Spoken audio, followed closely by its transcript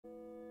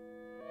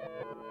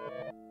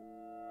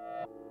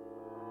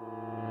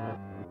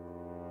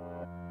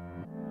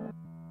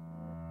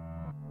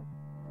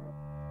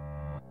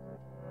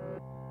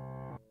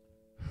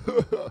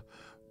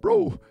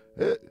Bro,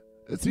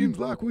 it seems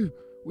like we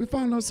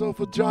found ourselves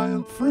a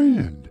giant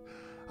friend.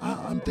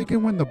 I'm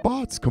thinking when the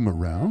bots come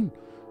around,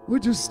 we'll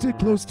just stick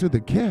close to the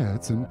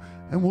cats and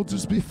we'll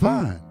just be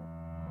fine.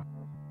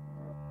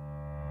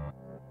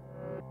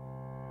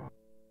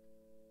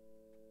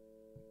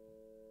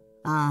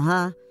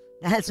 Uh-huh.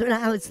 That's what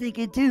I was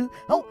thinking too.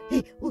 Oh,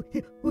 hey, oh,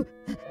 hey, oh,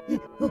 hey,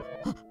 oh,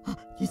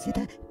 you see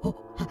that? Oh,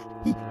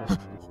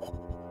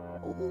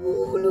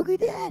 oh, look at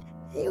that.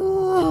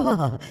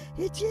 Oh,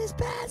 it just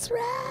passed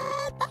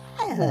right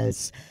by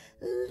us.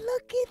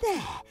 Look at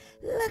that.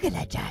 Look at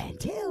that giant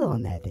tail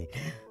on that thing.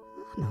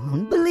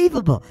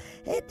 Unbelievable.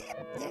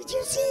 Did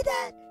you see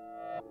that?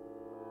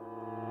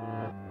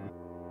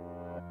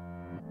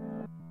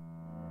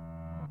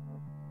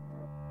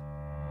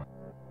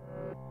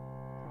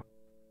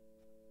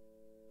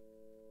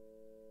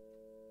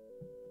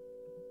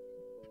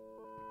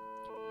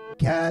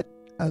 Cat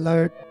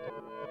alert.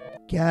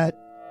 Cat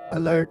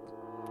alert.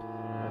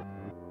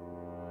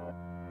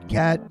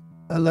 Cat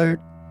alert.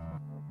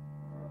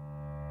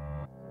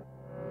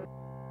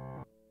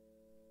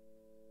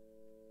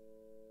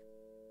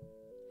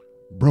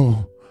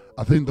 Bro,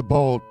 I think the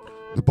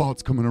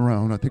bot's coming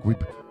around. I think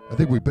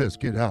we best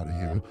get out of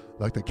here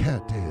like the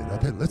cat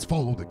did. Let's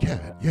follow the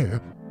cat. Yeah.